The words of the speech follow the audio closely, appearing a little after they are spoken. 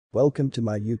Welcome to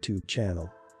my YouTube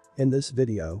channel. In this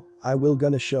video, I will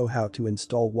gonna show how to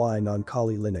install Wine on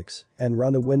Kali Linux and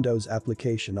run a Windows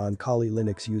application on Kali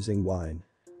Linux using Wine.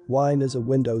 Wine is a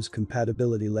Windows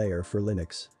compatibility layer for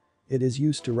Linux. It is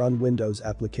used to run Windows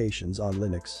applications on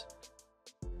Linux.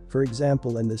 For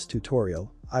example, in this tutorial,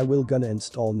 I will gonna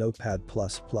install Notepad++.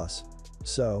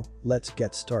 So, let's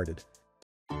get started.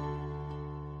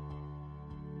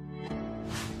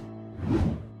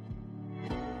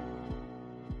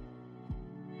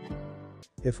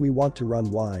 If we want to run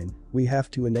Wine, we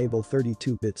have to enable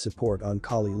 32-bit support on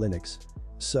Kali Linux.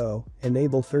 So,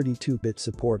 enable 32-bit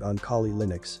support on Kali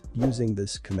Linux using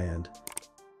this command.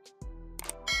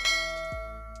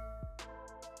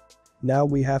 Now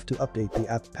we have to update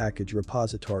the app package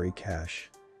repository cache.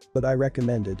 But I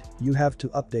recommended you have to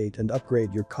update and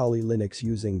upgrade your Kali Linux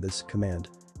using this command.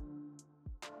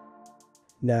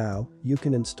 Now, you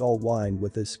can install Wine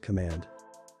with this command.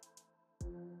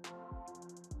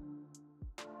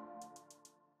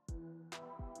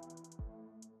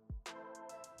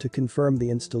 To confirm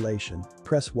the installation,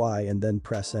 press Y and then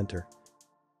press enter.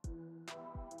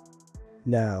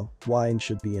 Now, Wine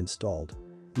should be installed.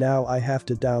 Now I have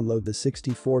to download the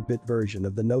 64-bit version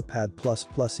of the Notepad++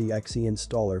 exe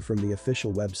installer from the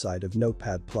official website of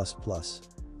Notepad++.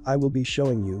 I will be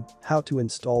showing you how to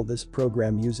install this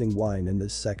program using Wine in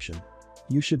this section.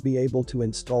 You should be able to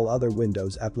install other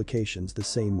Windows applications the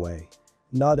same way.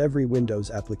 Not every Windows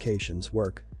applications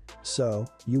work. So,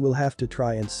 you will have to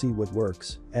try and see what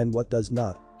works and what does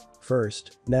not.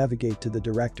 First, navigate to the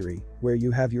directory where you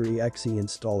have your exe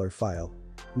installer file.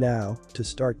 Now, to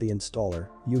start the installer,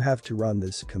 you have to run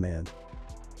this command.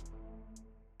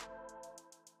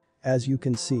 As you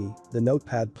can see, the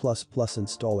Notepad++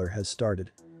 installer has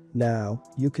started. Now,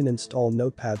 you can install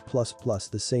Notepad++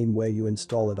 the same way you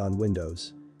install it on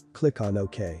Windows. Click on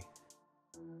OK.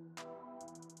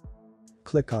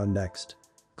 Click on Next.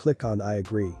 Click on I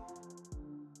agree.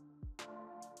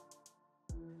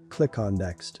 Click on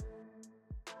Next.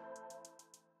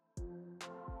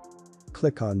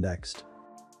 Click on Next.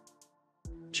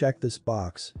 Check this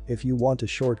box if you want a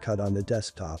shortcut on the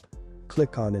desktop.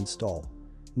 Click on Install.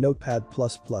 Notepad++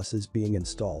 is being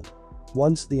installed.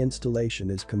 Once the installation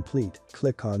is complete,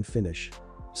 click on Finish.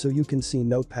 So you can see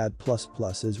Notepad++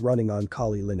 is running on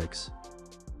Kali Linux.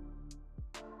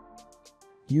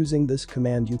 Using this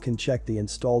command you can check the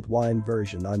installed Wine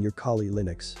version on your Kali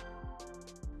Linux.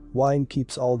 Wine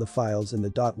keeps all the files in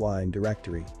the .wine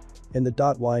directory. In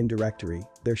the .wine directory,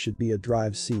 there should be a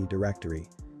drive C directory.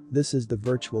 This is the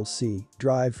virtual C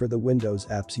drive for the Windows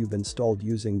apps you've installed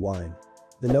using Wine.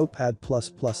 The Notepad++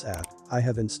 app I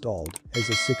have installed is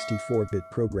a 64-bit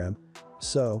program.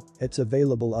 So, it's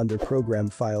available under Program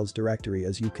Files directory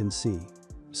as you can see.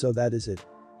 So that is it.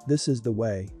 This is the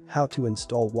way how to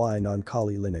install Wine on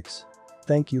Kali Linux.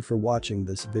 Thank you for watching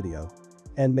this video.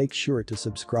 And make sure to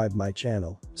subscribe my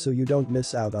channel so you don't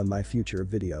miss out on my future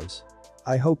videos.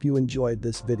 I hope you enjoyed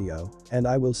this video and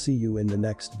I will see you in the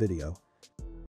next video.